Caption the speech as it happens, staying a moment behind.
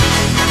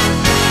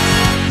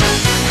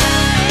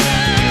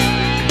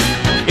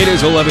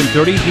is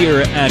 11:30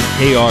 here at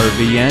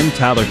KRVN.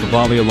 Tyler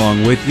Cavalli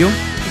along with you.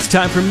 It's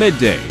time for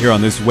midday here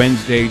on this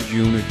Wednesday,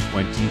 June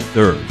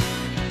 23rd.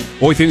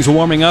 Boy, things are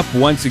warming up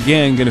once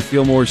again. Going to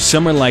feel more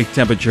summer-like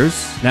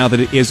temperatures now that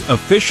it is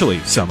officially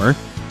summer.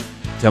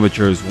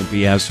 Temperatures won't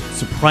be as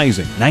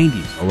surprising.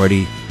 90s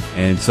already,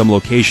 and some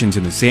locations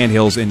in the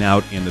Sandhills and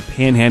out in the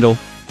Panhandle.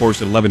 Of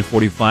course, at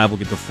 11:45, we'll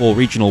get the full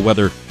regional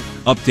weather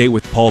update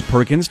with Paul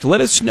Perkins to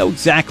let us know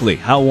exactly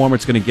how warm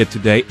it's going to get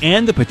today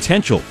and the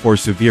potential for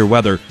severe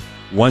weather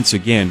once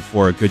again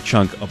for a good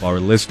chunk of our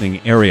listening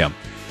area.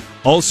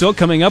 Also,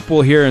 coming up,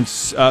 we'll hear in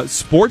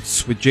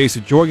sports with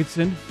Jason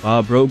Jorgensen.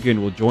 Bob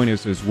Rogan will join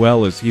us as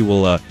well as he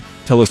will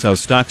tell us how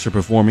stocks are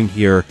performing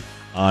here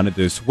on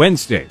this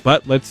Wednesday.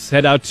 But let's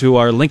head out to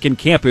our Lincoln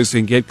campus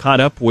and get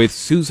caught up with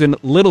Susan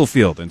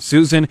Littlefield. And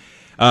Susan,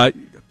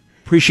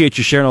 appreciate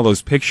you sharing all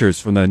those pictures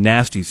from the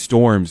nasty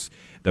storms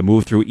that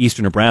moved through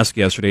eastern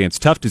Nebraska yesterday. It's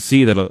tough to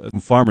see that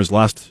farmers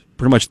lost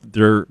pretty much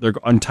their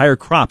entire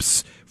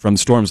crops from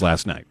storms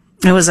last night.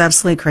 It was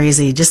absolutely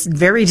crazy, just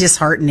very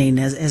disheartening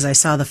as I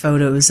saw the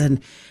photos.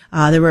 And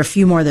there were a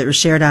few more that were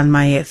shared on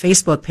my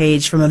Facebook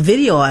page from a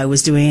video I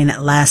was doing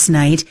last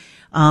night.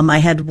 I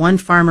had one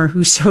farmer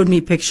who showed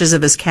me pictures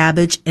of his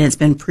cabbage, and it's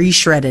been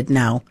pre-shredded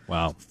now.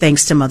 Wow.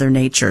 Thanks to Mother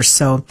Nature.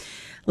 So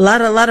a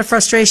lot of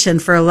frustration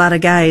for a lot of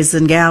guys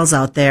and gals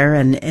out there.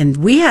 And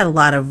we had a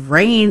lot of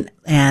rain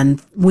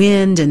and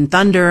wind and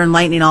thunder and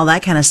lightning, all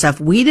that kind of stuff.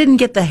 We didn't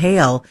get the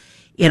hail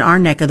in our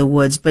neck of the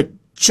woods, but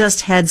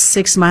just had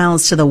 6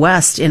 miles to the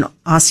west in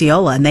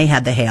Osceola, and they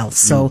had the hail.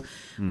 So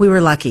we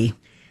were lucky.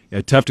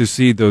 Yeah, tough to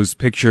see those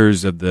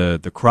pictures of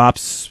the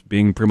crops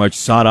being pretty much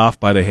sawed off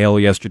by the hail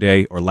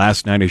yesterday, or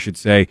last night, I should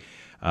say.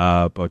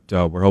 But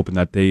we're hoping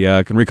that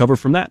they can recover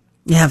from that.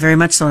 Yeah, very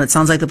much so. And it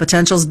sounds like the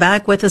potential's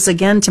back with us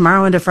again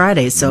tomorrow into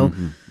Friday. So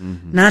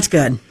not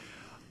good.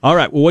 All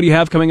right. Well, what do you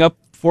have coming up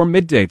for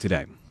midday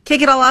today?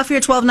 Kick it all off here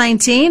at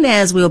 12:19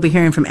 as we'll be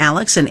hearing from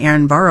Alex and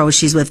Erin Burrow.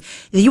 She's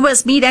with the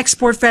U.S. Meat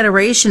Export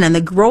Federation and the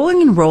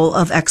growing role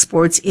of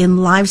exports in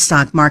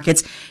livestock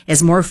markets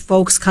as more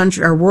folks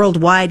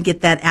worldwide get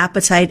that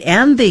appetite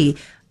and the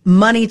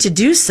money to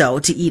do so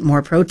to eat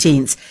more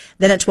proteins.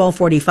 Then at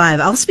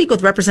 12:45, I'll speak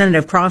with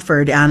Representative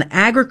Crawford on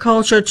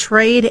agriculture,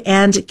 trade,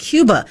 and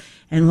Cuba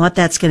and what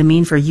that's going to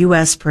mean for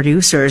U.S.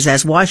 producers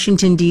as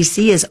Washington,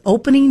 D.C. is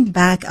opening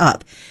back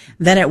up.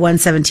 Then at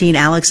 1:17,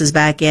 Alex is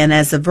back in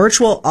as the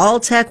virtual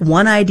All-Tech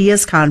One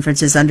Ideas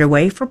Conference is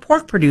underway for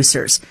pork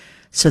producers.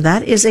 So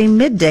that is a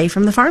midday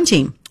from the farm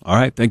team. All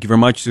right. Thank you very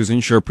much,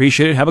 Susan. Sure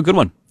appreciate it. Have a good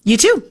one. You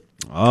too.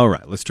 All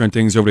right. Let's turn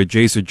things over to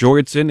Jason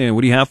Jorgensen. And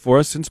what do you have for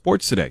us in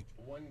sports today?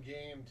 One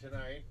game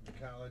tonight, the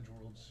College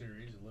World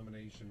Series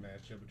elimination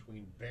matchup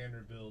between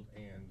Vanderbilt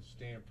and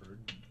Stanford.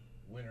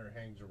 Winner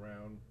hangs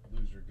around,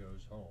 loser goes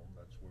home.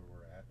 That's where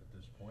we're at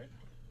this point.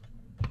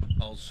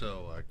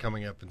 Also,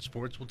 coming up in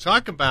sports, we'll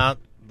talk about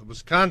the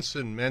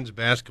Wisconsin men's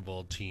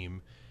basketball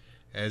team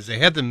as they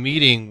had the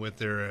meeting with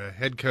their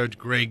head coach,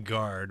 Greg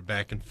Gard,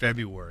 back in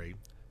February.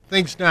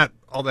 Things not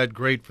all that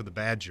great for the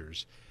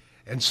Badgers.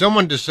 And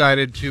someone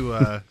decided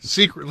to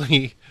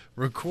secretly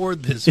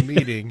record this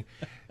meeting,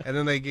 and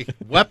then they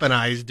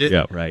weaponized it.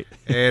 Yeah, right.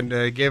 And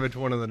gave it to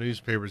one of the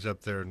newspapers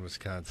up there in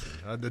Wisconsin.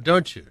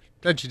 Don't you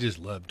just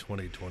love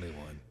 2021?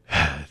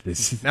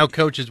 Now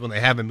coaches, when they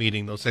have a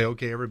meeting, they'll say,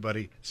 okay,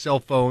 everybody, cell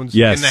phones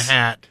in the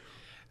hat.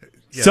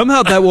 Yeah.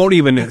 Somehow that won't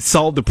even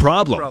solve the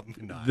problem.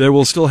 Probably not. There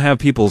will still have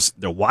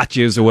their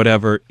watches or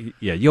whatever.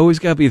 Yeah, you always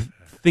got to be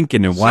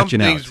thinking and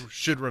watching out. Some things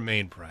should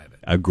remain private.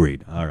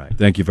 Agreed. All right.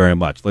 Thank you very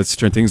much. Let's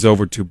turn things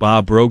over to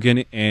Bob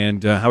Rogan.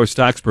 And how are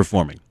stocks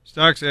performing?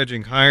 Stocks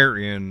edging higher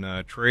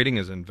in trading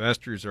as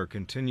investors are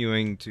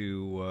continuing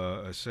to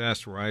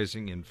assess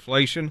rising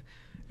inflation.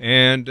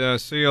 And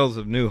sales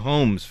of new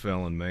homes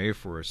fell in May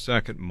for a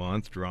second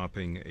month,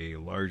 dropping a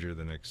larger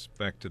than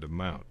expected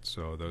amount.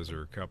 So those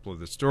are a couple of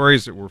the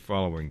stories that we're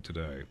following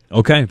today.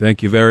 Okay,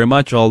 thank you very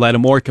much. All that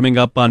and more coming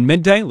up on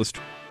midday.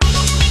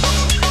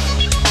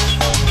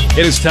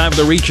 It is time for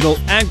the Regional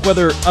Ag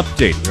Weather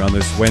Update here on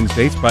this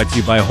Wednesday. It's brought to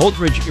you by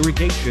Holdridge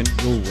Irrigation,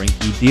 your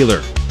Rinky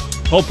dealer.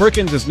 Paul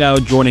Perkins is now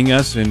joining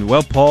us. And,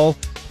 well, Paul,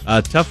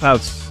 tough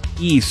out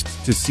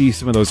east to see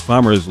some of those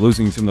farmers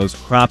losing some of those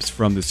crops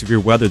from the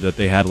severe weather that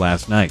they had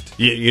last night.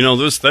 You know,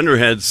 those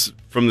thunderheads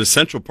from the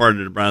central part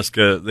of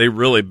Nebraska, they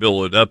really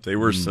billowed up. They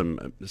were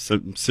some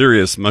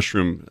serious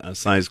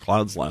mushroom-sized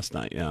clouds last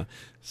night, yeah.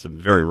 Some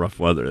very rough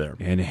weather there.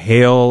 And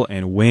hail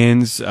and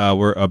winds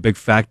were a big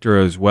factor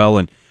as well.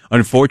 And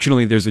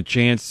unfortunately, there's a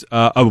chance,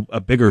 a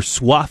bigger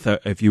swath,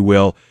 if you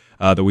will,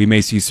 that we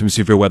may see some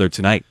severe weather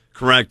tonight.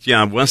 Correct,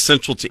 yeah. West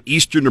central to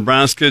eastern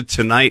Nebraska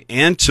tonight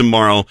and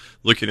tomorrow,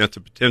 looking at the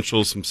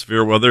potential of some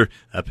severe weather,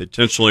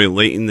 potentially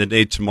late in the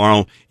day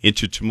tomorrow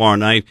into tomorrow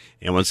night.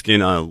 And once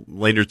again,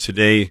 later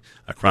today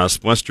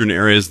across western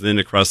areas, then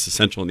across the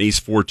central and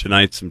east for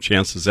tonight, some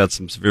chances at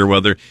some severe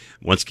weather.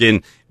 Once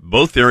again,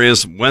 both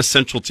areas, west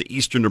central to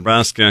eastern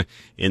Nebraska,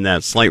 in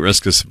that slight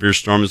risk of severe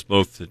storms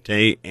both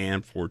today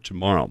and for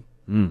tomorrow.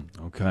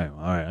 Okay,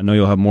 all right. I know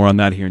you'll have more on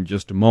that here in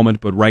just a moment,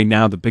 but right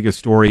now the biggest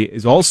story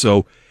is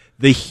also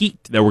the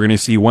heat that we're going to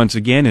see once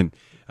again, and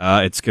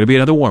it's going to be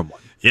another warm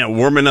one. Yeah,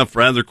 warming up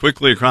rather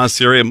quickly across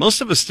the area.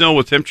 Most of us still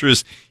with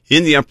temperatures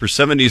in the upper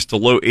 70s to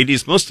low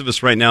 80s. Most of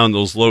us right now in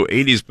those low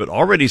 80s, but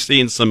already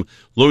seeing some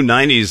low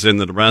 90s in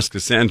the Nebraska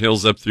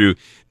Sandhills up through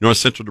north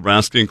central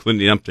Nebraska,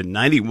 including up to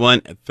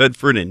 91 at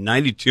Thedford and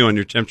 92 on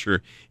your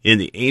temperature in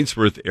the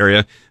Ainsworth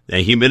area. The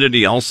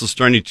humidity also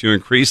starting to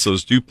increase.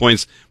 Those dew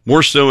points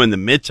more so in the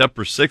mid to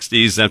upper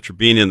 60s after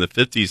being in the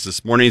 50s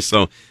this morning.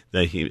 So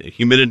the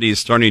humidity is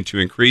starting to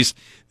increase.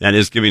 That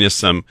is giving us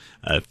some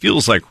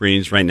feels like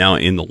rains right now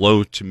in the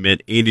low to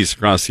mid 80s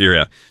across the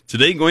area.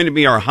 Today going to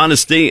be our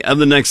hottest day of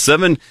the next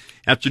 7.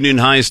 Afternoon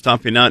highs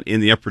topping out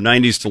in the upper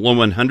 90s to low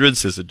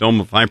 100s as the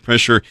dome of high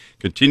pressure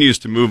continues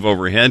to move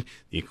overhead.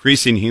 The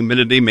increasing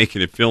humidity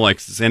making it feel like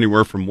it's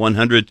anywhere from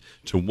 100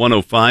 to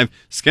 105.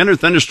 Scattered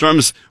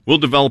thunderstorms will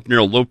develop near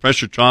a low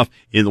pressure trough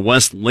in the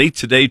west late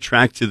today,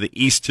 track to the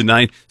east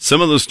tonight.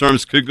 Some of those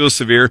storms could go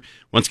severe,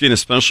 once again,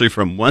 especially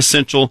from west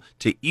central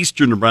to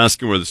eastern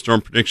Nebraska, where the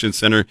Storm Prediction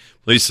Center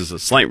places a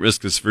slight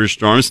risk of severe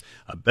storms.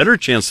 A better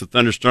chance of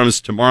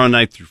thunderstorms tomorrow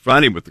night through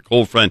Friday with the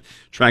cold front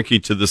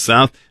tracking to the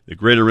south. The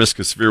greater risk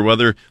of severe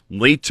weather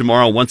late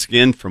tomorrow, once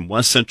again, from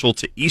west central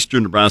to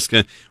eastern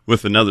Nebraska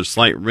with another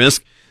slight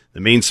risk. The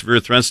main severe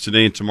threats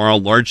today and tomorrow,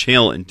 large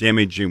hail and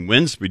damaging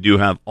winds. We do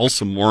have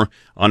also more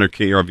on our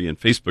KRVN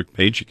Facebook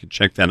page. You can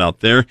check that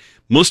out there.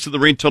 Most of the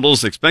rain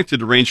totals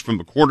expected to range from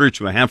a quarter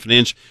to a half an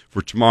inch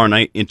for tomorrow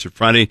night into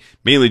Friday.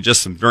 Mainly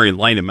just some very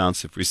light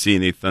amounts if we see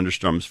any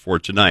thunderstorms for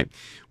tonight.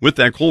 With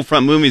that cold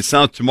front moving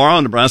south tomorrow,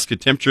 Nebraska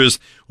temperatures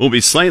will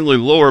be slightly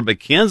lower, but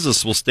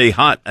Kansas will stay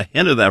hot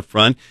ahead of that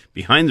front.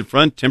 Behind the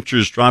front,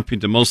 temperatures dropping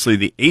to mostly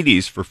the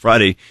 80s for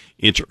Friday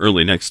into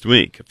early next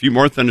week. A few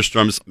more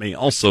thunderstorms may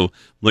also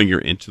linger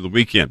into the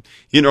weekend.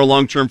 In our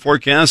long-term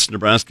forecast,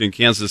 Nebraska and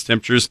Kansas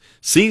temperatures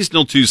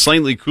seasonal to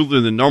slightly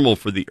cooler than normal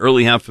for the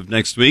early half of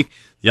next week.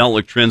 The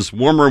outlook trends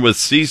warmer with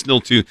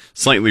seasonal to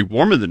slightly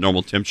warmer than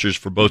normal temperatures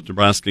for both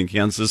Nebraska and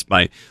Kansas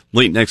by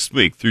late next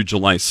week through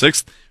July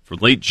 6th. For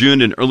late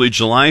June and early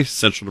July,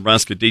 central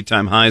Nebraska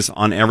daytime highs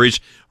on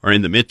average are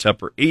in the mid to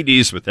upper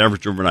 80s with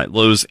average overnight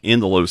lows in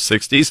the low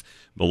 60s.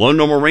 Below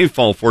normal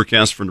rainfall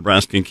forecast for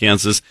Nebraska and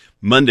Kansas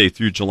Monday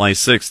through July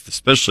 6th,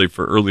 especially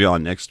for early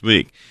on next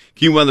week.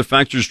 Key weather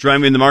factors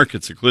driving the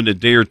markets include a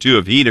day or two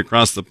of heat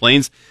across the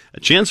plains, a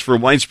chance for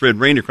widespread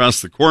rain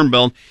across the Corn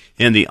Belt,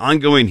 and the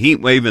ongoing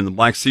heat wave in the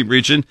Black Sea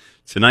region.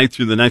 Tonight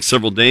through the next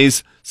several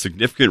days,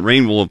 significant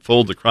rain will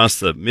unfold across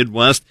the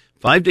Midwest.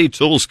 5-day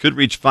totals could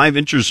reach 5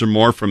 inches or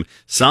more from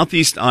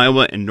southeast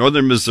Iowa and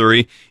northern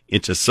Missouri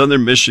into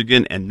southern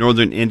Michigan and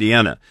northern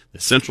Indiana.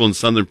 The central and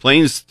southern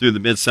plains through the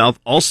mid-south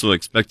also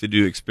expected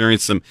to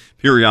experience some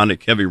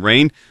periodic heavy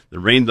rain. The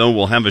rain, though,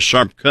 will have a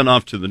sharp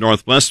cutoff to the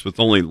northwest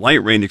with only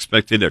light rain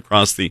expected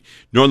across the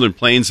northern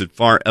plains and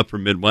far upper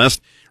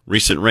Midwest.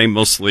 Recent rain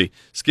mostly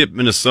skipped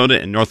Minnesota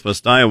and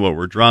northwest Iowa,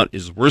 where drought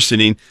is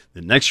worsening.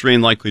 The next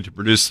rain likely to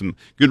produce some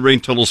good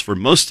rain totals for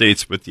most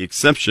states, with the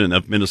exception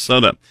of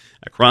Minnesota.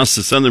 Across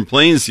the southern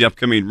plains, the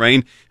upcoming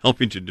rain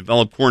helping to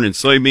develop corn and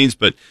soybeans,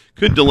 but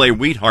could delay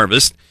wheat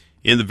harvest.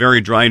 In the very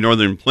dry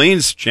northern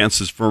plains,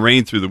 chances for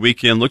rain through the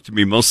weekend look to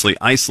be mostly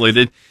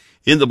isolated.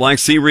 In the Black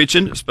Sea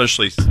region,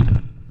 especially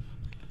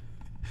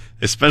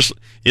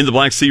in the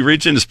Black Sea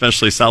region,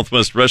 especially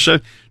southwest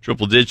Russia,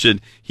 triple-digit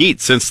heat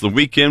since the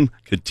weekend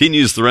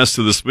continues the rest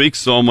of this week.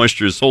 Soil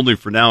moisture is holding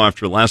for now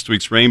after last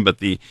week's rain, but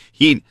the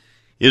heat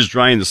is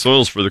drying the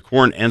soils for the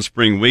corn and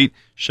spring wheat.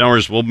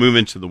 Showers will move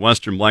into the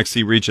western Black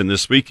Sea region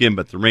this weekend,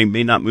 but the rain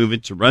may not move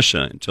into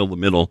Russia until the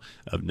middle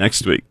of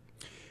next week.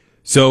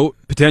 So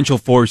potential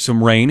for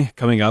some rain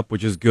coming up,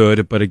 which is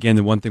good. But again,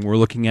 the one thing we're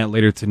looking at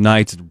later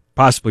tonight,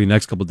 possibly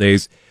next couple of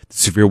days, the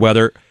severe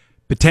weather.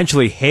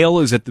 Potentially hail,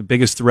 is that the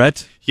biggest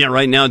threat? Yeah,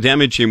 right now,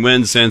 damaging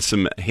winds and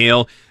some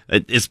hail.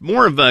 It's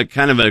more of a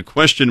kind of a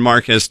question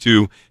mark as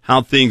to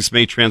how things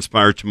may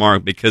transpire tomorrow,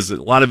 because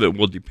a lot of it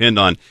will depend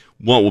on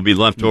what will be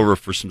left over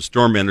for some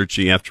storm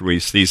energy after we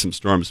see some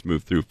storms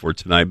move through for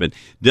tonight. But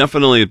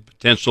definitely a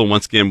potential,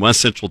 once again,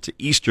 west central to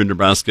eastern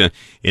Nebraska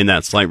in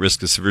that slight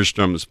risk of severe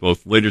storms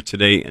both later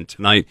today and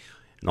tonight,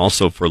 and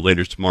also for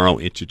later tomorrow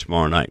into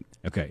tomorrow night.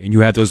 Okay, and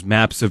you have those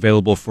maps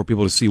available for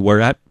people to see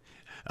where at?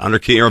 On our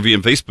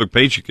KRVN Facebook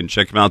page, you can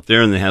check them out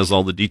there, and it has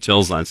all the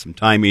details on some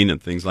timing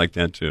and things like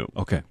that, too.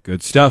 Okay,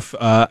 good stuff.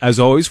 As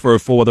always, for a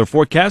full weather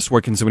forecast,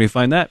 where can somebody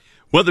find that?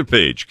 Weather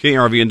page,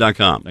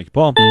 KRVN.com. Thank you,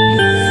 Paul.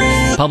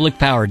 Public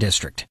Power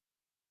District.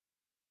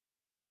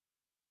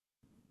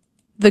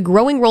 The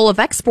growing role of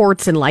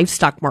exports in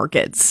livestock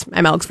markets.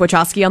 I'm Alex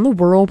Wachowski on the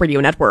Rural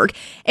Radio Network.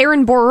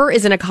 Erin Borer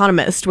is an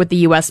economist with the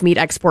U.S. Meat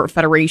Export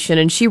Federation,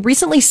 and she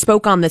recently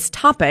spoke on this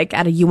topic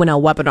at a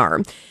UNL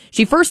webinar.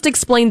 She first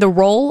explained the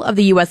role of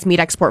the U.S. Meat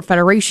Export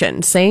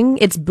Federation, saying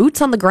it's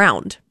boots on the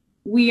ground.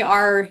 We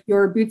are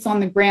your boots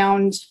on the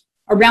ground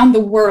around the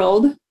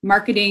world,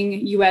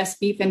 marketing U.S.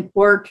 beef and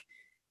pork,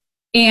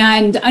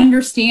 and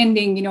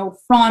understanding,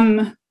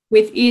 from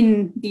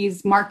within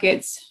these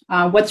markets,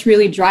 what's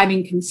really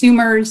driving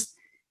consumers,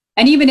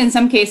 and even in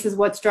some cases,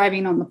 what's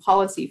driving on the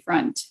policy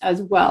front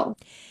as well.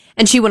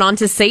 And she went on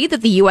to say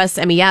that the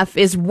USMEF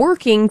is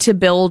working to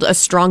build a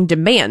strong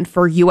demand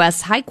for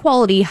U.S.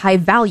 high-quality,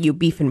 high-value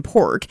beef and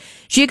pork.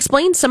 She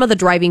explained some of the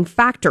driving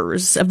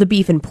factors of the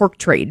beef and pork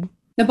trade.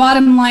 The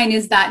bottom line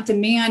is that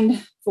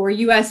demand for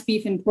U.S.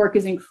 beef and pork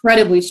is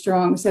incredibly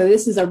strong. So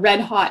this is a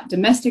red-hot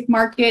domestic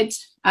market,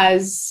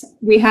 as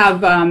we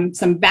have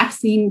some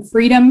vaccine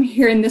freedom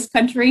here in this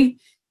country,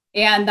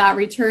 and that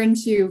return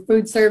to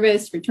food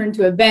service, return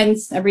to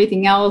events,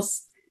 everything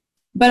else.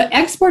 But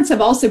exports have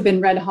also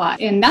been red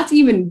hot, and that's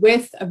even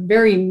with a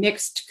very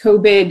mixed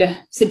COVID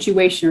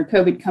situation or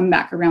COVID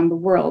comeback around the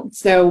world.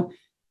 So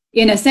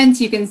in a sense,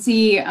 you can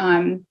see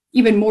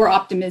even more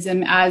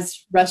optimism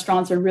as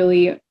restaurants are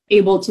really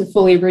able to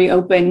fully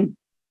reopen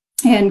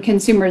and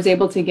consumers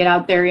able to get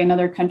out there in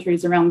other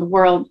countries around the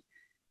world.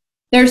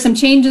 There's some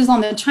changes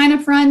on the China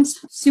front,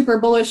 super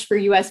bullish for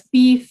US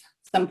beef,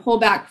 some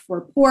pullback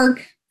for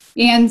pork,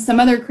 and some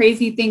other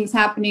crazy things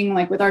happening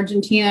like with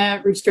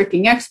Argentina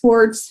restricting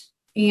exports.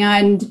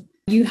 And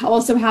you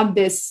also have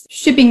this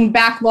shipping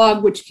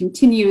backlog, which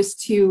continues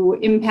to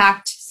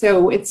impact.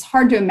 So it's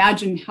hard to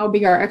imagine how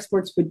big our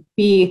exports would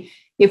be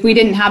if we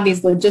didn't have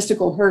these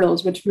logistical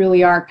hurdles, which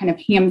really are kind of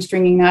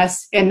hamstringing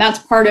us. And that's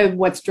part of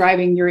what's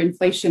driving your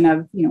inflation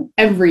of,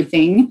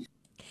 everything.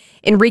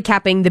 In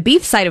recapping the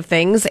beef side of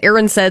things,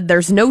 Erin said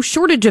there's no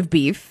shortage of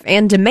beef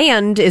and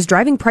demand is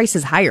driving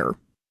prices higher.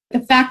 The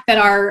fact that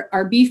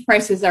our beef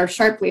prices are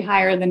sharply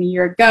higher than a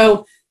year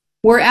ago,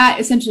 we're at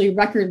essentially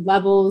record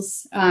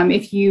levels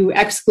if you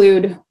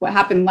exclude what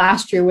happened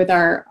last year with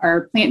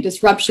our plant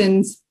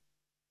disruptions.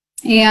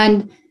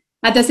 And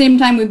at the same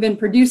time, we've been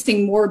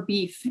producing more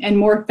beef and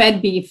more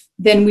fed beef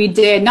than we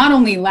did not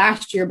only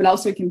last year, but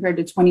also compared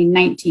to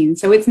 2019.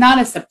 So it's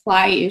not a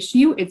supply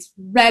issue. It's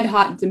red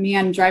hot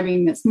demand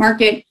driving this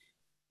market.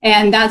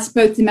 And that's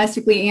both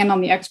domestically and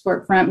on the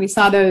export front. We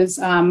saw those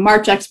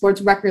March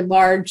exports record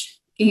large.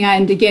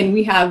 And again,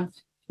 we have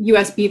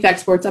U.S. beef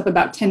exports up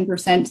about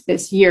 10%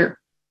 this year.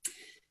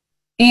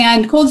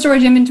 And cold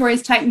storage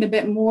inventories tightened a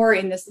bit more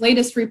in this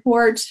latest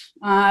report,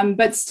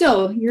 but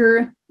still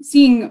you're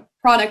seeing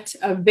product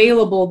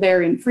available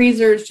there in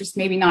freezers, just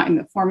maybe not in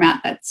the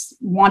format that's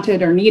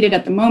wanted or needed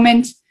at the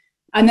moment.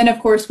 And then, of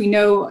course, we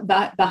know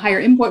that the higher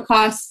input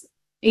costs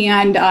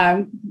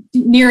and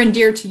near and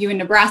dear to you in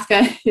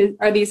Nebraska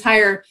are these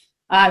higher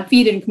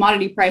feed and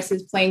commodity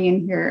prices playing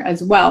in here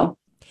as well.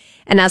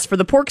 And as for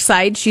the pork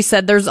side, she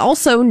said there's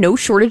also no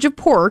shortage of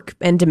pork,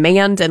 and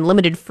demand and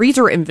limited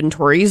freezer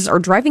inventories are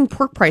driving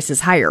pork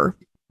prices higher.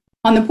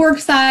 On the pork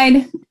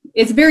side,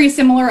 it's very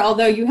similar,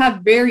 although you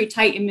have very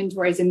tight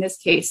inventories in this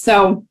case.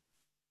 So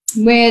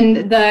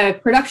when the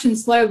production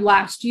slowed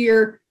last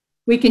year,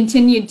 we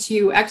continued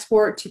to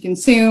export to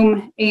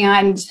consume,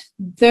 and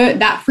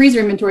that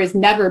freezer inventory has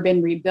never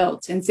been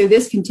rebuilt. And so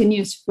this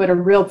continues to put a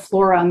real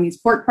floor on these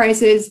pork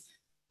prices.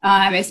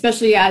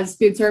 Especially as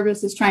food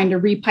service is trying to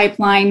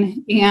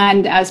repipeline,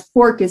 and as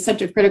pork is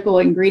such a critical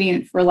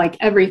ingredient for like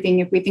everything.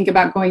 If we think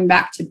about going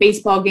back to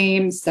baseball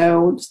games,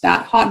 so just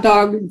that hot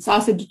dog and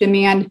sausage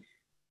demand,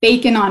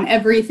 bacon on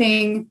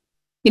everything,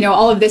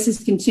 all of this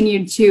has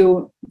continued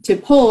to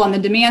pull on the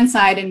demand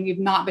side, and we've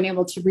not been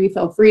able to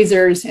refill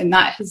freezers. And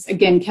that has,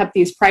 again, kept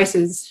these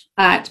prices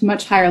at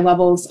much higher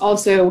levels.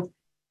 Also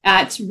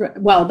at,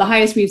 the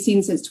highest we've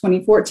seen since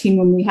 2014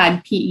 when we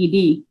had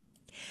PED.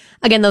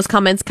 Again, those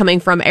comments coming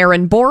from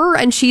Erin Borer,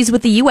 and she's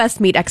with the U.S.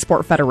 Meat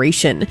Export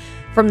Federation.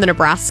 From the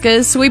Nebraska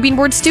Soybean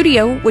Board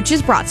Studio, which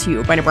is brought to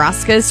you by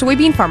Nebraska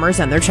soybean farmers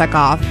and their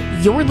checkoff,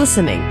 you're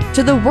listening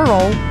to the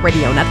Rural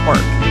Radio Network.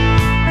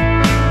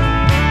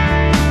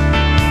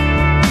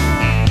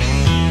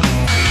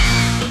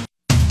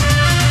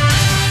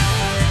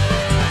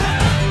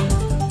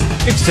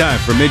 It's time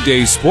for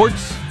Midday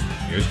Sports.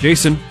 Here's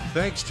Jason.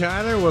 Thanks,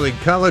 Tyler. Well, the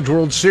College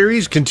World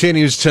Series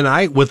continues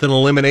tonight with an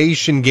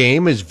elimination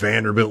game as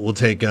Vanderbilt will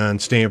take on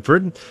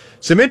Stanford.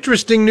 Some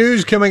interesting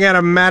news coming out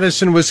of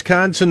Madison,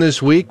 Wisconsin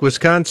this week.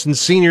 Wisconsin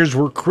seniors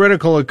were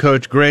critical of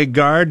Coach Greg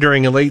Gard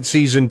during a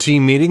late-season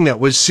team meeting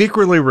that was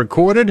secretly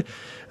recorded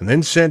and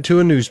then sent to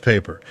a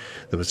newspaper.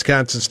 The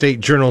Wisconsin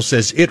State Journal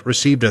says it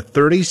received a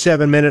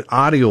 37-minute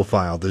audio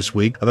file this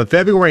week of a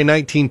February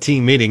 19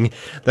 team meeting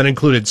that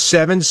included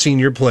 7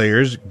 senior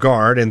players,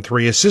 Gard, and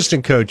 3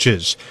 assistant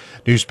coaches.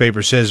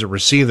 Newspaper says it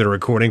received the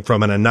recording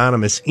from an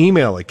anonymous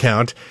email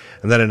account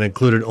and that it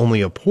included only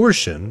a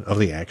portion of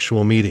the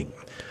actual meeting.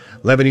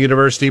 Lebanon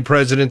University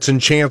presidents and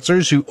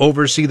chancellors who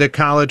oversee the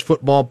college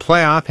football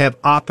playoff have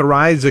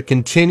authorized a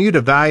continued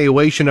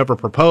evaluation of a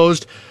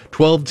proposed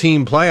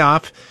 12-team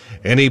playoff.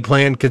 Any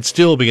plan could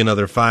still be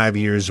another 5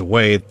 years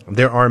away.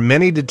 There are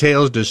many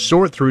details to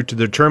sort through to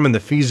determine the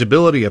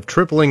feasibility of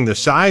tripling the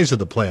size of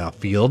the playoff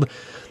field.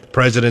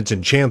 Presidents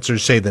and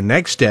chancellors say the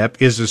next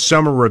step is a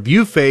summer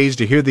review phase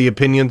to hear the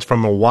opinions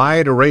from a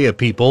wide array of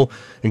people,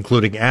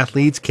 including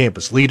athletes,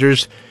 campus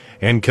leaders,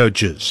 and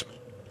coaches.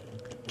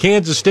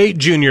 Kansas State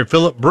junior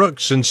Phillip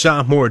Brooks and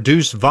sophomore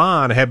Deuce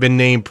Vaughn have been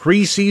named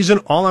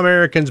preseason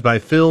All-Americans by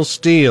Phil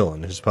Steele.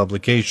 In his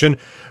publication,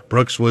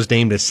 Brooks was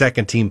named a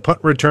second-team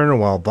punt returner,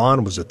 while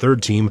Vaughn was a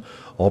third-team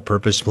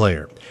all-purpose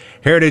player.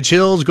 Heritage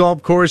Hills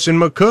Golf Course in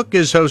McCook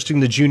is hosting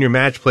the Junior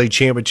Match Play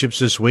Championships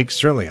this week.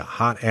 Certainly a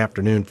hot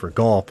afternoon for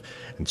golf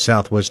in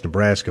southwest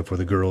Nebraska for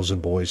the girls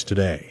and boys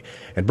today.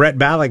 And Brett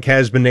Ballack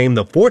has been named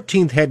the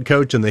 14th head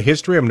coach in the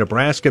history of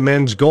Nebraska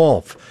men's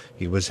golf.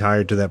 He was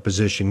hired to that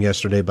position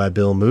yesterday by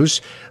Bill Moose.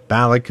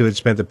 Ballack, who had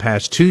spent the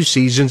past 2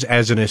 seasons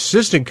as an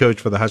assistant coach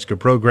for the Husker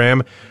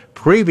program,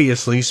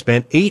 previously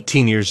spent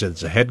 18 years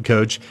as a head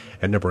coach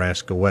at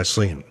Nebraska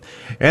Wesleyan.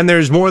 And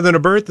there's more than a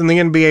berth in the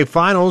NBA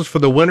Finals for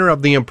the winner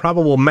of the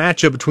improbable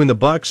matchup between the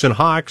Bucks and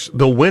Hawks.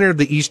 The winner of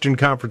the Eastern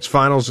Conference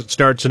Finals that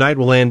start tonight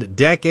will end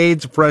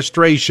decades of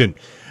frustration.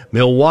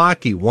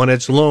 Milwaukee won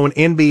its lone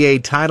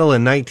NBA title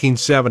in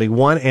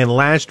 1971 and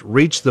last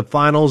reached the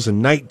finals in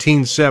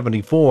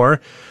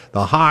 1974.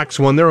 The Hawks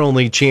won their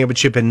only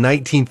championship in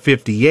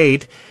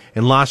 1958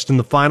 and lost in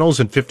the finals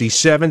in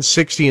 57,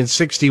 60, and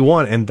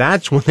 61, and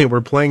that's when they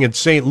were playing in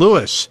St.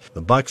 Louis.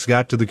 The Bucks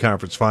got to the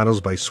conference finals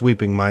by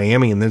sweeping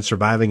Miami and then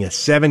surviving a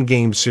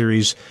 7-game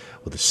series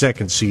with the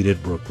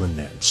second-seeded Brooklyn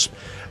Nets.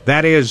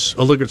 That is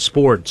a look at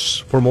sports.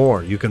 For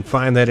more, you can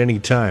find that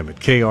anytime at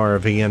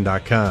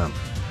krvn.com.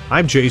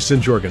 I'm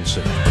Jason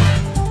Jorgensen.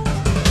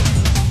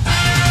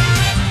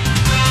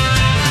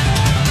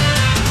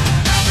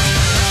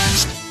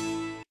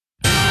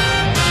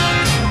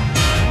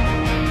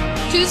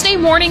 Tuesday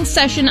morning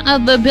session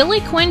of the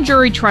Billy Quinn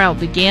jury trial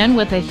began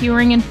with a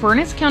hearing in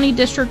Furnace County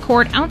District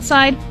Court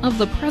outside of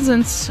the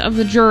presence of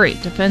the jury.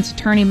 Defense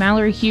attorney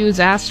Mallory Hughes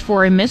asked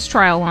for a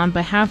mistrial on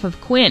behalf of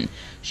Quinn.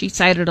 She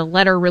cited a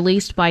letter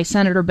released by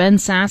Senator Ben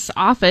Sass's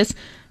office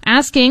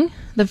asking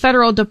the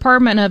Federal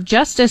Department of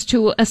Justice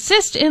to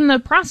assist in the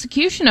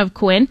prosecution of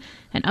Quinn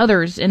and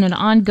others in an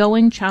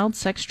ongoing child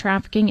sex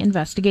trafficking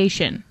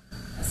investigation.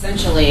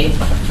 Essentially,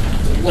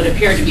 would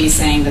appear to be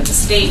saying that the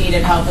state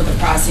needed help with the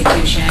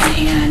prosecution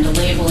and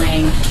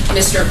labeling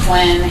Mr.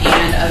 Quinn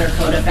and other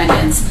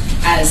co-defendants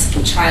as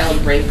child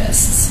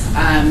rapists.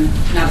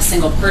 Not a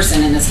single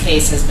person in this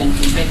case has been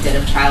convicted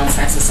of child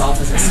sex assault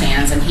as it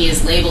stands, and he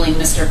is labeling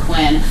Mr.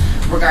 Quinn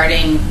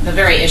regarding the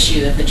very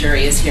issue that the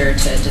jury is here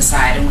to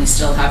decide, and we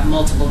still have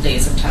multiple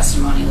days of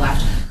testimony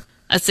left.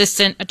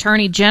 Assistant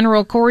Attorney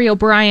General Corey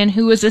O'Brien,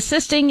 who is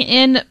assisting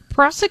in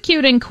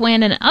prosecuting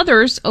Quinn and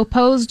others,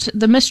 opposed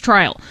the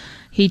mistrial.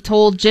 He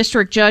told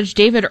District Judge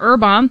David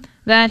Urban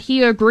that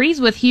he agrees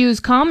with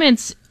Hughes'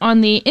 comments on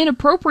the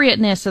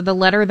inappropriateness of the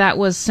letter that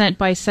was sent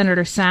by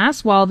Senator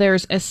Sass while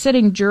there's a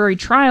sitting jury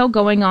trial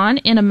going on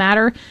in a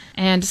matter,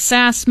 and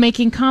Sass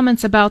making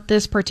comments about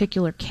this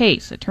particular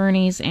case.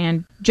 Attorneys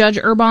and Judge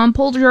Urban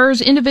pulled jurors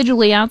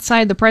individually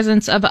outside the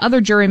presence of other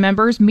jury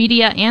members,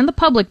 media, and the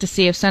public to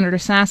see if Senator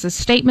Sass's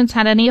statements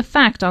had any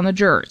effect on the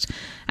jurors.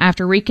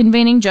 After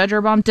reconvening, Judge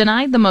Urban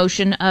denied the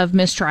motion of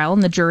mistrial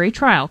and the jury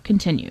trial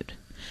continued.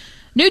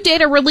 New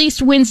data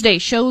released Wednesday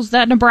shows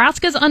that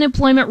Nebraska's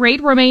unemployment rate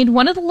remained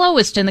one of the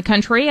lowest in the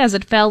country as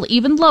it fell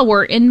even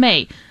lower in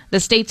May. The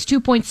state's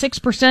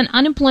 2.6%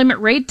 unemployment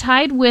rate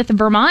tied with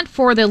Vermont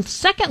for the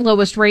second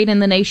lowest rate in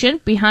the nation,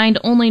 behind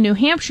only New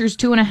Hampshire's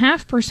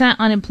 2.5%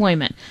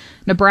 unemployment.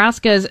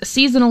 Nebraska's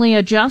seasonally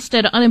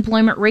adjusted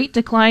unemployment rate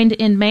declined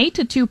in May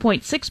to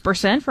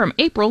 2.6% from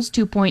April's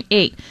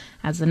 2.8%.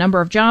 as the number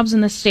of jobs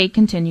in the state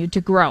continued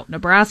to grow.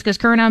 Nebraska's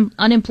current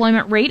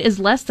unemployment rate is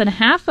less than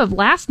half of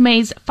last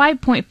May's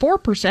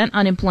 5.4%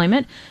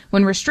 unemployment,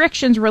 when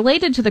restrictions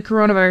related to the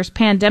coronavirus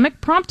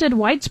pandemic prompted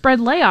widespread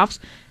layoffs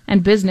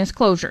and business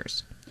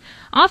closures.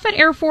 Offutt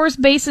Air Force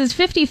Base's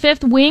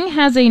 55th Wing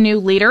has a new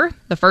leader,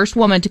 the first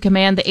woman to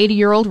command the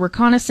 80-year-old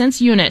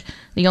reconnaissance unit.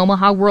 The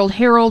Omaha World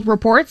Herald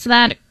reports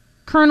that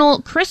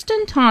Colonel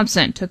Kristen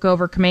Thompson took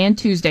over command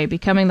Tuesday,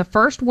 becoming the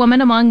first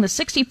woman among the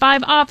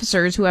 65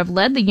 officers who have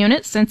led the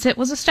unit since it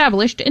was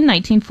established in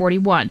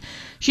 1941.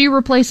 She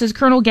replaces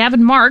Colonel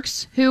Gavin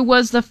Marks, who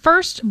was the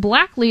first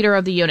black leader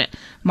of the unit.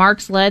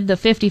 Marks led the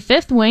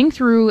 55th Wing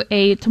through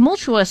a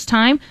tumultuous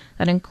time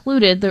that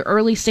included the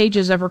early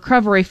stages of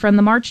recovery from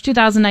the March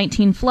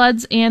 2019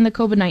 floods and the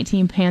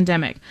COVID-19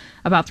 pandemic.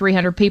 About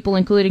 300 people,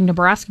 including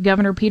Nebraska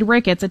Governor Peter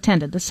Ricketts,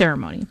 attended the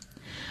ceremony.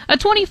 A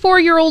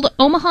 24-year-old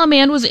Omaha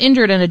man was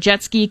injured in a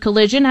jet ski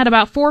collision at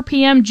about 4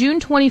 p.m. June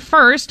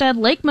 21st at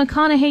Lake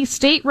McConaughey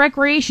State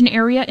Recreation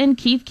Area in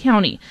Keith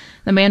County.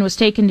 The man was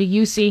taken to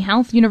UC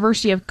Health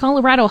University of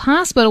Colorado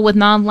Hospital with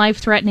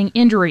non-life-threatening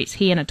injuries.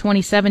 He and a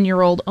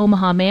 27-year-old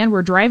Omaha man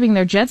were driving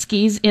their jet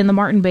skis in the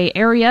Martin Bay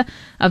area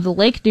of the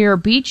lake near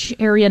Beach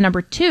Area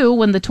Number 2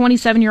 when the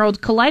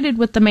 27-year-old collided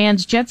with the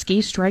man's jet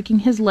ski, striking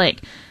his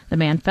leg. The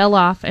man fell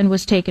off and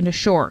was taken to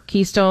shore.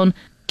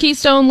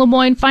 Keystone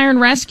Lemoyne Fire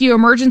and Rescue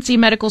Emergency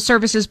Medical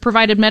Services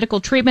provided medical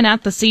treatment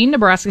at the scene.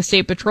 Nebraska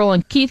State Patrol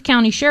and Keith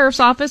County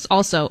Sheriff's Office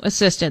also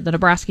assisted. The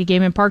Nebraska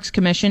Game and Parks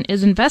Commission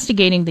is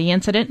investigating the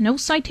incident. No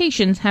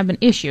citations have been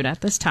issued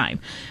at this time.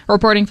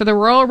 Reporting for the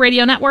Rural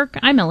Radio Network,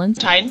 I'm Ellen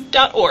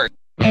Tide.org.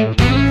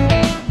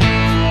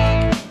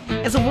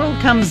 As the world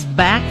comes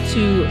back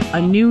to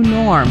a new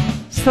norm,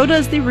 so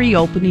does the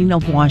reopening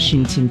of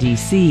Washington,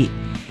 D.C.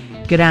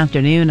 Good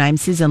afternoon. I'm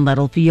Susan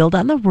Littlefield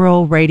on the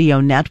Rural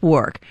Radio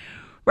Network.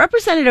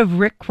 Representative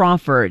Rick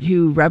Crawford,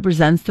 who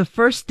represents the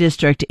 1st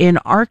District in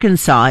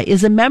Arkansas,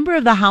 is a member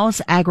of the House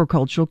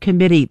Agricultural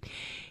Committee.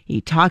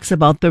 He talks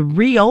about the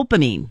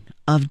reopening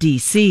of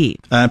D.C.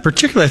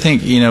 Particularly, I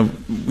think,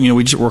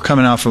 we're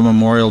coming off a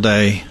Memorial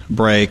Day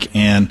break,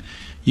 and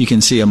you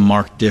can see a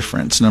marked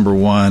difference. Number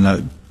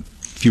one,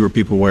 fewer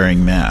people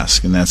wearing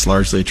masks, and that's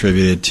largely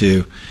attributed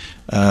to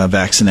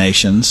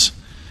vaccinations.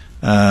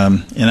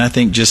 And I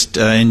think just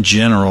in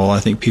general, I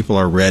think people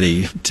are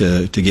ready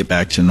to get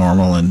back to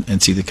normal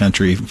and see the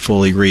country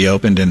fully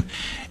reopened.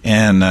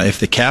 And if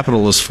the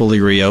Capitol is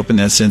fully reopened,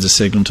 that sends a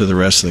signal to the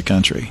rest of the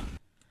country.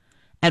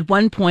 At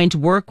one point,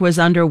 work was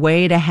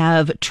underway to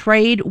have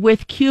trade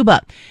with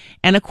Cuba.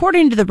 And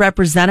according to the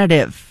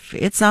representative,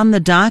 it's on the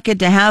docket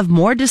to have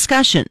more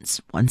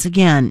discussions once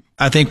again.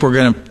 I think we're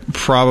going to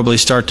probably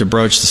start to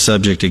broach the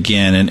subject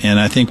again. And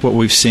I think what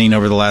we've seen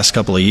over the last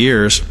couple of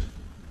years,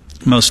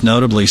 most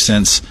notably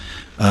since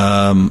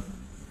Miguel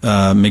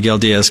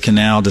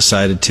Diaz-Canel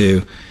decided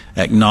to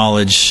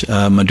acknowledge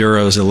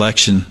Maduro's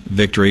election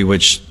victory,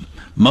 which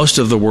most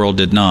of the world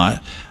did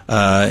not.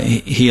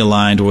 He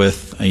aligned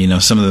with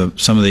some of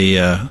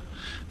the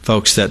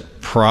folks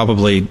that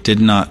probably did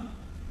not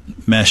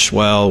mesh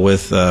well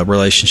with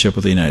relationship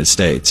with the United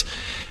States,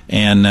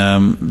 and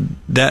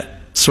that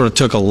sort of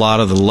took a lot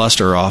of the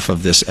luster off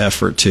of this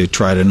effort to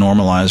try to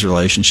normalize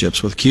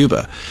relationships with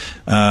Cuba,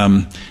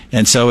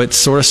 and so it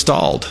sort of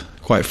stalled,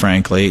 quite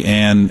frankly,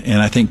 and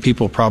I think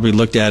people probably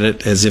looked at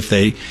it as if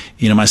they,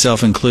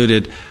 myself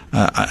included,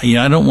 I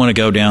don't want to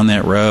go down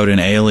that road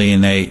and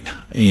alienate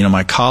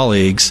my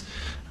colleagues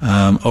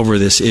over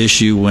this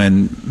issue.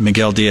 When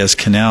Miguel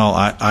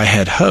Diaz-Canel, I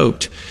had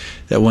hoped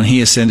that when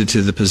he ascended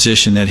to the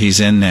position that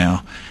he's in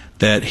now,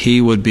 that he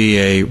would be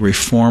a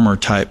reformer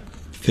type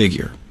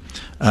figure.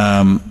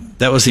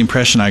 That was the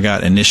impression I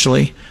got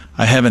initially.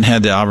 I haven't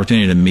had the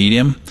opportunity to meet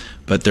him,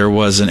 but there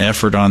was an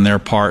effort on their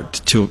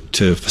part to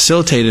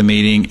facilitate a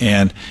meeting,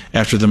 and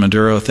after the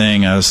Maduro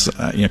thing, I was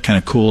kind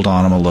of cooled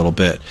on him a little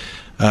bit.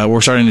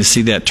 We're starting to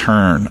see that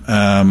turn.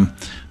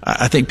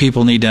 I think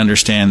people need to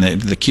understand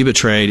that the Cuba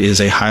trade is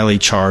a highly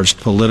charged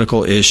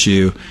political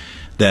issue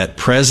that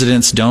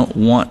presidents don't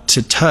want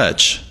to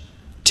touch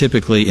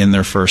typically in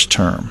their first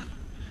term.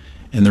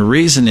 And the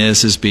reason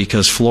is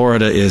because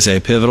Florida is a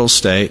pivotal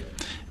state,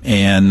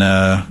 and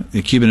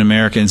the Cuban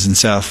Americans in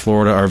South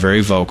Florida are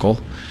very vocal.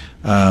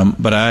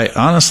 But I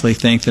honestly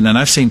think that, and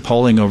I've seen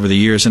polling over the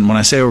years, and when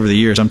I say over the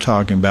years, I'm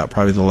talking about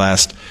probably the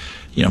last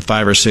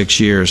 5 or 6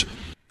 years.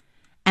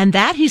 And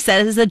that, he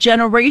says, is a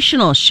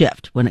generational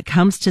shift when it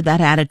comes to that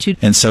attitude.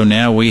 And so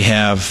now we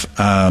have,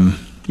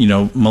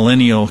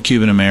 millennial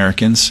Cuban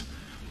Americans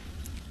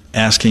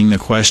asking the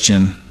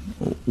question,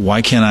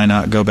 why can't I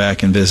not go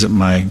back and visit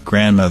my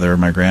grandmother or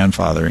my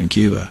grandfather in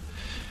Cuba?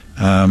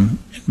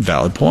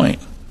 Valid point.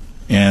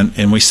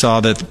 And we saw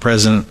that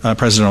President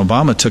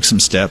Obama took some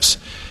steps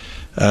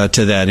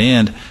to that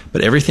end,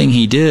 but everything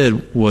he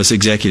did was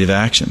executive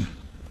action.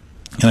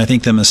 And I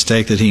think the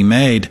mistake that he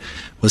made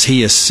was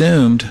he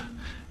assumed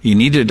he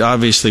needed,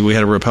 obviously, we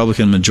had a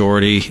Republican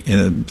majority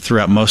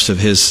throughout most of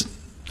his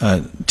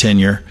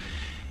tenure,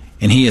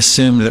 and he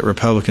assumed that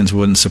Republicans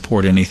wouldn't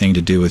support anything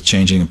to do with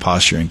changing the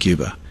posture in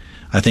Cuba.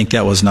 I think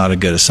that was not a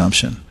good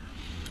assumption.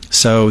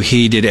 So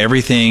he did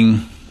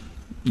everything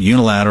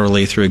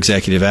unilaterally through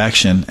executive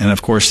action, and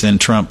of course then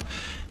Trump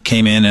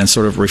came in and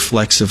sort of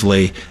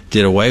reflexively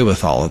did away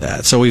with all of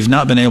that. So we've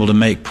not been able to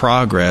make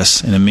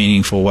progress in a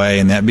meaningful way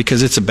in that,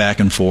 because it's a back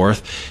and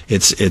forth.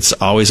 It's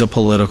always a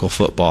political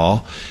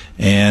football.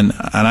 And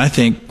I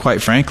think,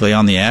 quite frankly,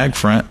 on the ag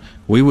front,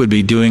 we would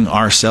be doing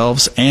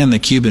ourselves and the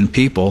Cuban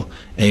people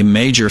a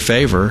major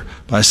favor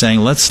by saying,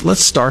 let's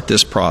start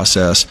this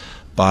process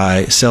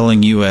by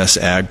selling U.S.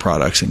 ag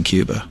products in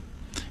Cuba.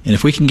 And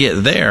if we can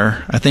get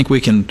there, I think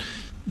we can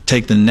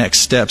take the next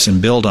steps and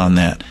build on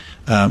that.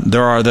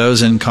 There are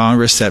those in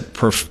Congress that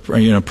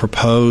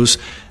propose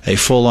a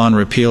full-on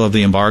repeal of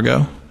the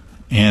embargo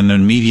and an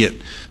immediate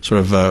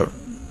sort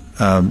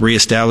of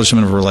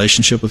reestablishment of a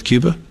relationship with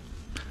Cuba.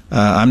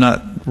 I'm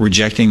not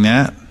rejecting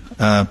that,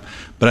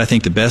 but I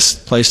think the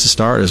best place to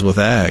start is with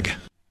ag.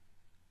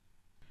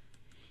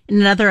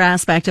 Another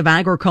aspect of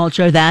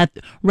agriculture that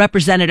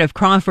Representative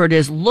Crawford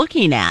is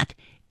looking at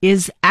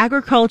is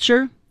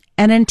agriculture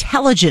and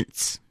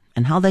intelligence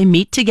and how they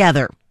meet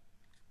together.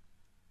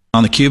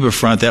 On the Cuba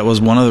front, that was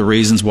one of the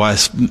reasons why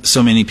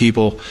so many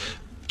people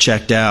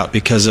checked out,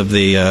 because of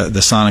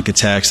the sonic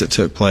attacks that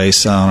took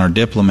place on our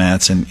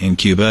diplomats in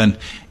Cuba.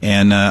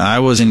 And I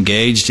was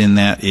engaged in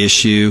that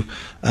issue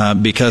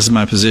because of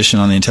my position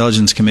on the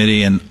Intelligence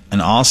Committee, and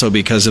also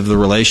because of the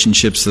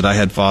relationships that I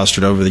had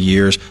fostered over the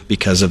years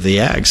because of the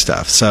ag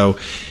stuff. So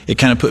it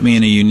kind of put me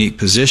in a unique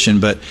position.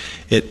 But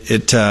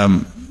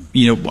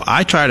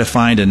I try to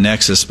find a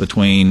nexus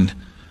between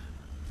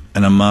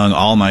and among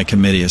all my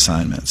committee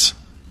assignments,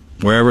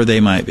 wherever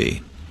they might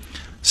be.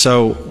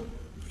 So,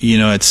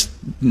 it's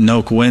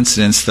no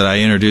coincidence that I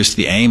introduced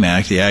the AIM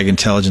Act, the Ag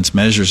Intelligence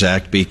Measures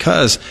Act,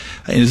 because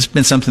it's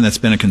been something that's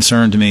been a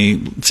concern to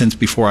me since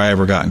before I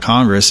ever got in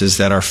Congress, is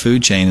that our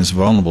food chain is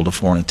vulnerable to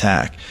foreign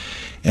attack.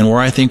 And where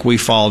I think we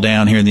fall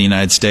down here in the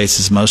United States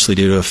is mostly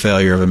due to a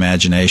failure of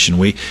imagination.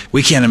 We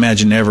can't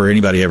imagine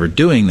anybody ever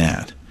doing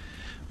that.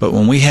 But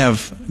when we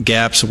have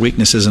gaps,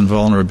 weaknesses, and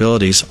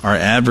vulnerabilities, our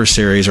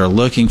adversaries are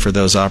looking for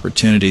those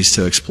opportunities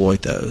to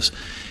exploit those.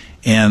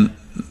 And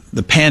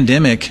the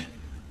pandemic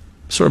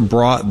sort of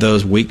brought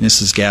those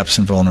weaknesses, gaps,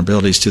 and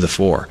vulnerabilities to the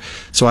fore.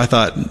 So I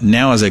thought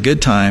now is a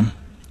good time,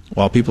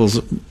 while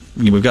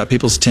we've got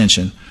people's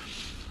attention,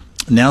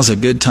 now's a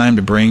good time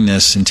to bring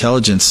this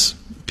intelligence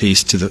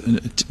piece to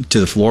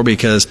the floor,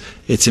 because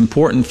it's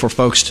important for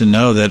folks to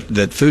know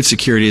that food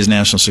security is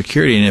national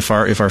security, and if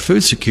our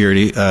food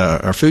security,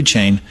 our food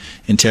chain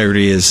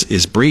integrity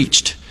is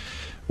breached,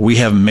 we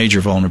have a major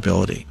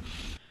vulnerability.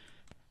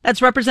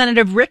 That's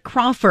Representative Rick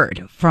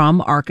Crawford from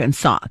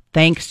Arkansas.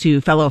 Thanks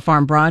to fellow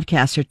farm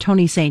broadcaster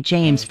Tony St.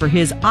 James for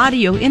his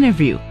audio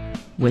interview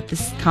with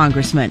this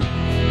congressman.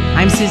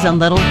 I'm Susan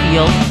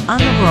Littlefield on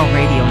the Rural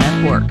Radio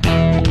Network.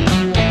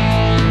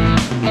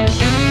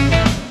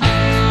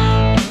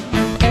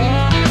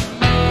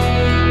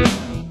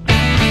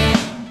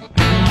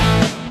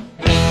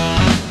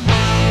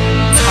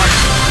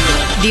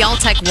 The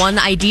Alltech One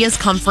Ideas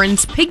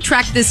Conference Pig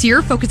Track this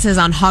year focuses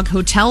on hog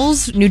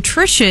hotels,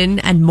 nutrition,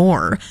 and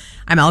more.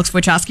 I'm Alex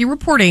Wachowski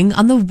reporting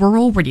on the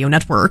Rural Radio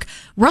Network.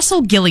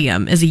 Russell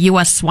Gilliam is a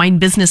U.S. swine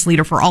business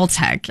leader for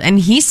Alltech, and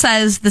he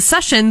says the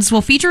sessions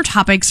will feature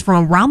topics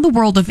from around the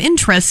world of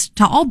interest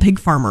to all pig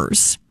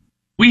farmers.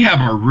 We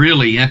have a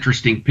really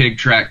interesting pig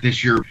track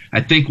this year.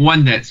 I think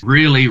one that's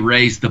really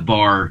raised the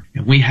bar.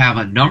 And we have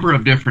a number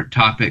of different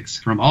topics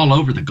from all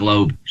over the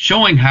globe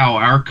showing how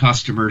our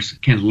customers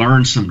can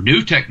learn some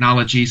new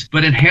technologies,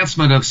 but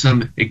enhancement of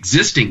some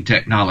existing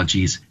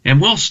technologies. And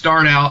we'll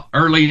start out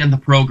early in the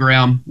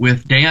program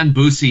with Dan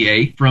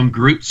Boussier from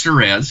Groupe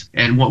Ceres.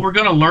 And what we're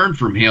going to learn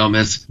from him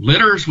is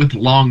litters with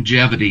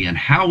longevity and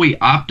how we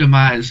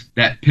optimize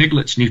that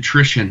piglet's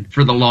nutrition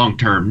for the long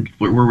term,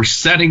 where we're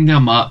setting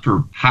them up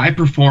for high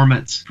performance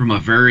from a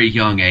very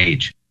young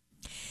age.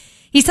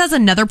 He says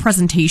another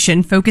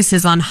presentation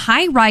focuses on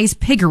high-rise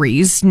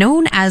piggeries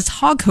known as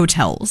hog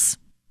hotels.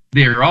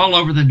 They're all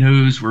over the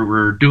news where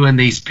we're doing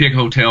these pig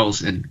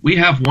hotels, and we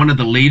have one of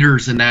the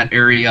leaders in that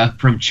area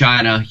from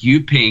China,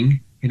 Yu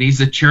Ping, and he's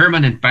the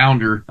chairman and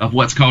founder of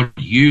what's called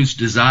Yu's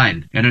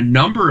Design. And a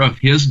number of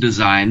his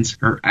designs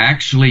are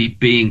actually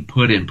being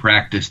put in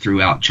practice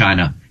throughout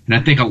China. And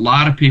I think a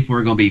lot of people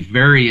are going to be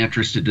very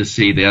interested to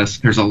see this.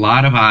 There's a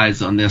lot of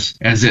eyes on this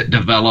as it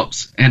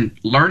develops, and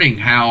learning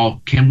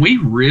how can we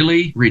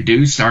really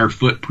reduce our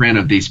footprint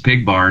of these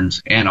pig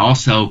barns and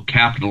also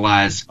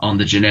capitalize on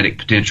the genetic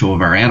potential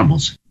of our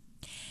animals.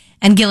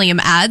 And Gilliam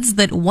adds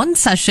that one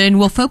session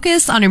will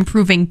focus on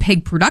improving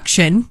pig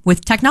production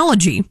with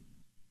technology.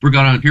 We're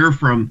going to hear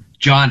from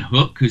John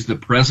Hook, who's the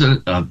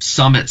president of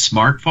Summit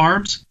Smart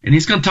Farms, and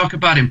he's going to talk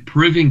about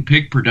improving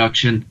pig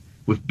production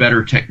with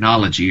better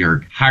technology,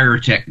 or higher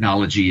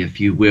technology, if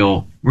you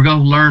will. We're going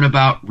to learn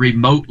about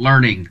remote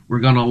learning. We're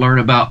going to learn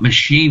about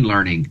machine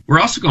learning. We're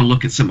also going to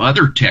look at some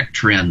other tech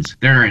trends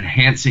that are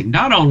enhancing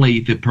not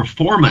only the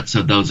performance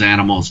of those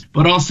animals,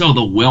 but also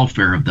the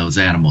welfare of those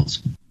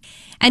animals.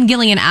 And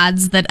Gillian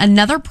adds that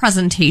another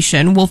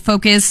presentation will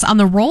focus on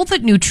the role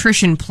that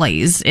nutrition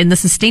plays in the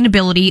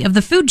sustainability of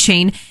the food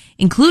chain,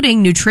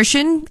 including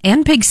nutrition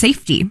and pig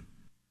safety.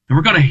 And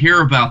we're going to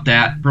hear about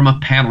that from a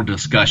panel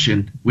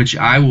discussion, which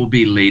I will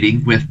be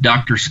leading with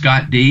Dr.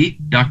 Scott Dee,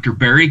 Dr.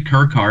 Barry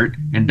Kirkhart,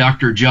 and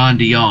Dr. John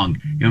DeYoung.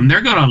 And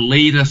they're going to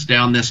lead us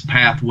down this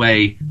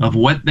pathway of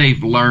what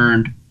they've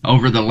learned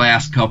over the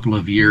last couple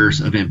of years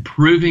of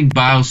improving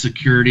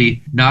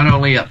biosecurity, not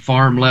only at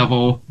farm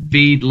level,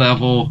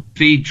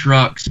 feed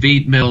trucks,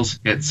 feed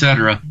mills,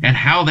 etc., and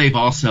how they've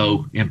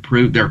also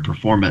improved their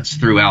performance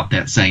throughout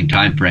that same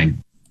time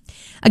frame.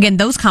 Again,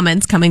 those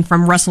comments coming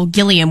from Russell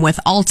Gilliam with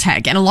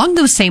Alltech. And along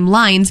those same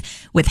lines,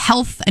 with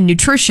health and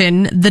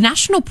nutrition, the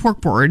National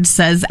Pork Board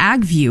says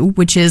AgView,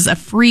 which is a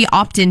free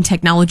opt-in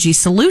technology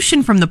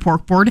solution from the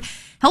Pork Board,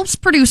 helps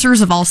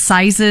producers of all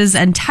sizes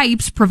and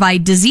types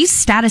provide disease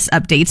status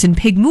updates and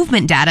pig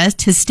movement data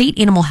to state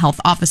animal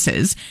health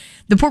offices.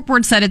 The Pork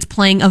Board said it's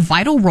playing a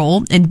vital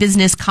role in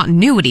business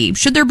continuity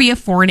should there be a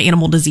foreign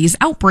animal disease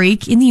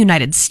outbreak in the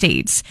United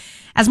States.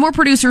 As more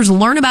producers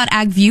learn about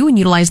AgView and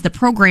utilize the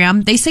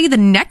program, they say the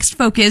next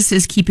focus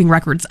is keeping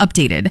records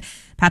updated.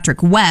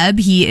 Patrick Webb,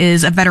 he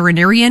is a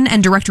veterinarian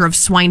and director of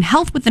swine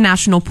health with the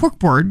National Pork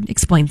Board,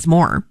 explains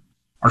more.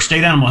 Our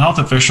state animal health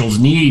officials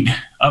need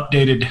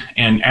updated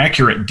and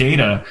accurate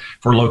data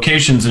for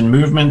locations and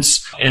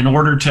movements in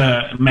order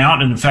to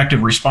mount an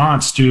effective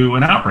response to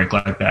an outbreak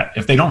like that.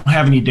 If they don't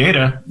have any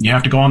data, you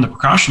have to go on the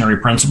precautionary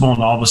principle,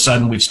 and all of a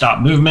sudden we've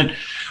stopped movement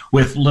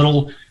with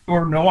little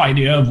or no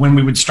idea of when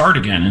we would start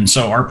again. And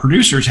so our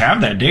producers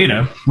have that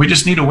data. We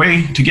just need a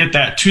way to get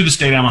that to the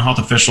state animal health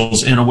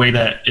officials in a way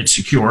that it's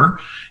secure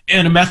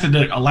and a method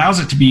that allows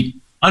it to be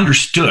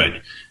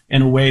understood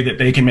in a way that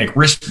they can make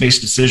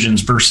risk-based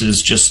decisions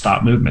versus just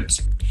stop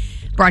movements.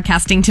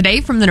 Broadcasting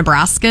today from the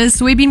Nebraska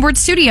Soybean Board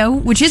Studio,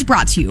 which is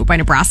brought to you by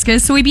Nebraska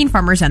soybean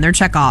farmers and their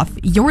checkoff.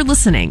 You're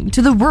listening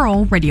to the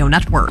Rural Radio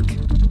Network.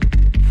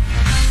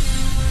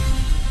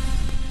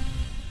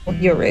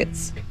 your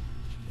roots.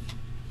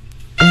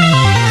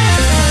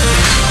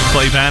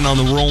 Clay Patton on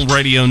the Rural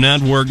Radio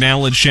Network. Now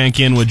let's check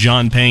in with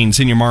John Payne,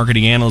 Senior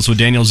Marketing Analyst with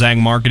Daniels Ag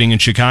Marketing in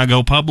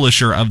Chicago,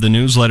 publisher of the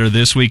newsletter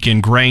This Week in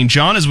Grain.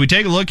 John, as we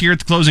take a look here at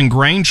the closing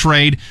grain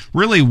trade,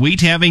 really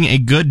wheat having a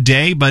good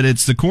day, but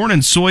it's the corn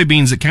and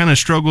soybeans that kind of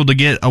struggle to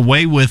get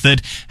away with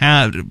it.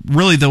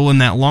 Really, though, in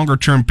that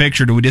longer-term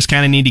picture, do we just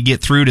kind of need to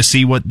get through to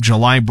see what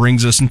July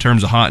brings us in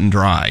terms of hot and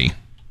dry?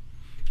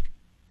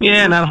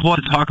 Yeah, not a whole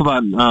lot to talk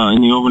about in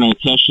the overnight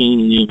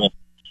session. You have a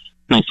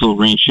nice little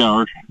rain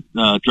shower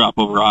drop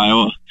over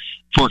Iowa.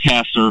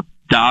 Forecasts are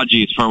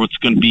dodgy as far as what's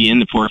going to be in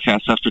the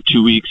forecast after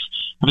 2 weeks.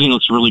 Everything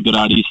looks really good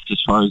out east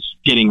as far as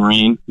getting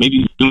rain,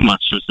 maybe too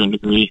much to a certain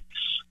degree,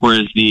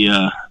 whereas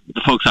the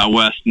folks out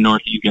west,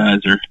 north, you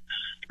guys are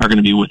going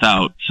to be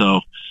without.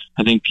 So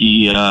I think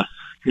we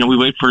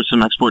wait for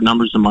some export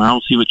numbers tomorrow.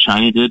 We'll see what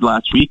China did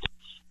last week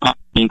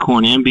in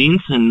corn and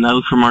beans, and I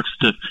look for markets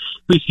to at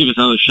least give us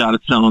another shot at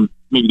selling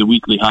maybe the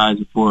weekly highs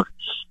before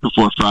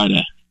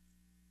Friday.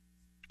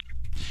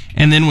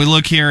 And then we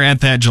look here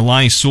at that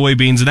July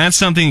soybeans, and that's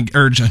something,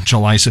 or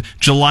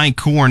July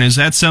corn. Is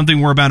that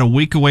something we're about a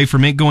week away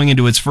from it going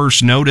into its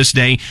first notice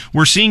day?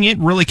 We're seeing it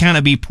really kind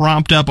of be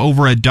propped up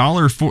over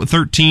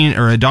 $1.13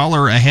 or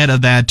 $1 ahead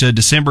of that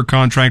December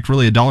contract,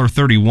 really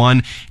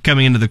 $1.31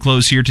 coming into the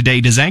close here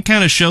today. Does that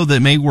kind of show that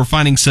maybe we're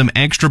finding some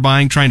extra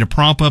buying, trying to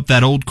prop up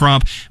that old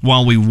crop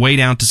while we wait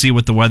out to see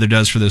what the weather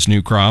does for this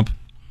new crop?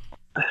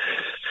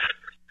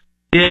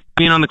 Yeah,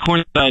 I mean, on the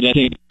corn side, I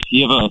think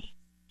you have a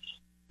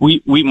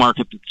wheat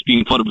market that's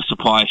being flooded with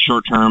supply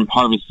short term.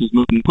 Harvest is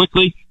moving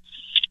quickly.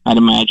 I'd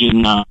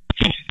imagine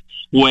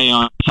way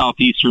on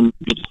southwestern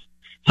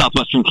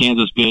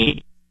Kansas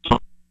bid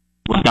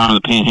down to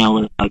the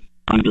Panhandle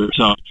under.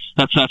 So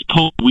that's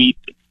pulling wheat,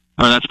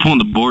 or that's pulling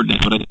the board down.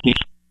 But I think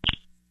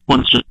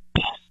once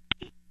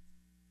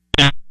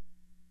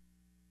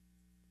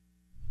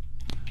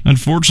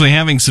unfortunately,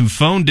 having some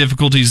phone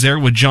difficulties there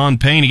with John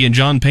Payne. Again,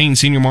 John Payne,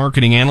 Senior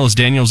Marketing Analyst,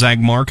 Daniels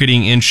Ag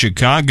Marketing in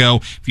Chicago.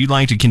 If you'd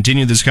like to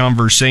continue this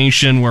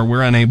conversation where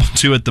we're unable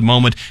to at the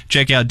moment,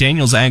 check out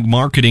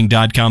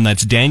DanielsAgMarketing.com.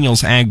 That's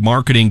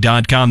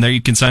DanielsAgMarketing.com. There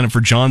you can sign up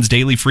for John's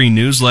daily free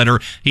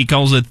newsletter. He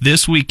calls it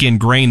This Week in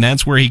Grain.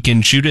 That's where he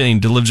can shoot it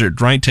and delivers it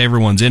right to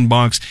everyone's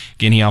inbox.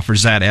 Again, he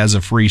offers that as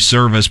a free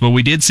service. But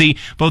we did see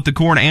both the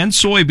corn and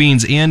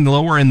soybeans in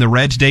lower in the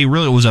red today.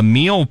 Really, it was a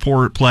meal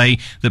play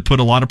that put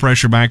a lot of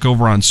pressure back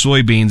over on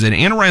soybeans. And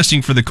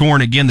interesting for the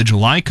corn, again, the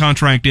July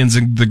contract ends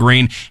in the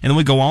green, and then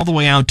we go all the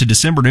way out to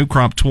December new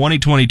crop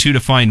 2022 to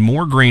find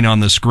more green on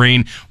the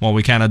screen, while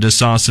we kind of just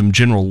saw some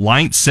general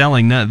light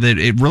selling. That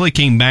it really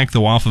came back,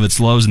 though, off of its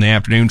lows in the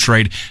afternoon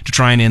trade to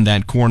try and end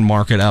that corn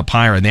market up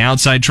higher. In the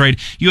outside trade,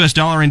 U.S.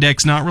 dollar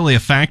index not really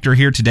a factor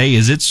here today,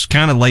 as it's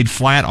kind of laid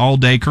flat all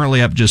day,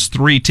 currently up just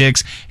 3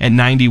 ticks at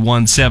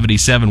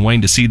 91.77,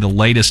 waiting to see the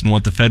latest and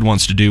what the Fed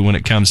wants to do when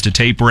it comes to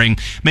tapering.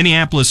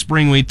 Minneapolis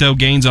spring wheat, though,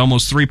 gains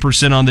almost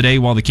 3% on the day,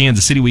 while the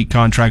Kansas City wheat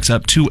contract's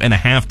up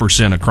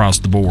 2.5% across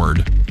the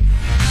board.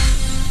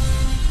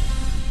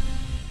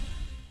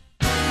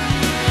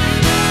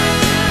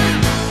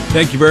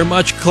 Thank you very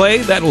much,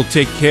 Clay. That will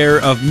take care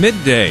of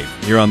Midday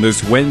here on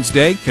this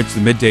Wednesday. Catch the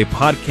Midday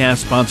podcast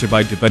sponsored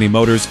by DeBenny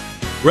Motors,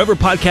 wherever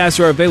podcasts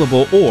are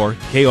available, or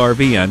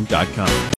krvn.com.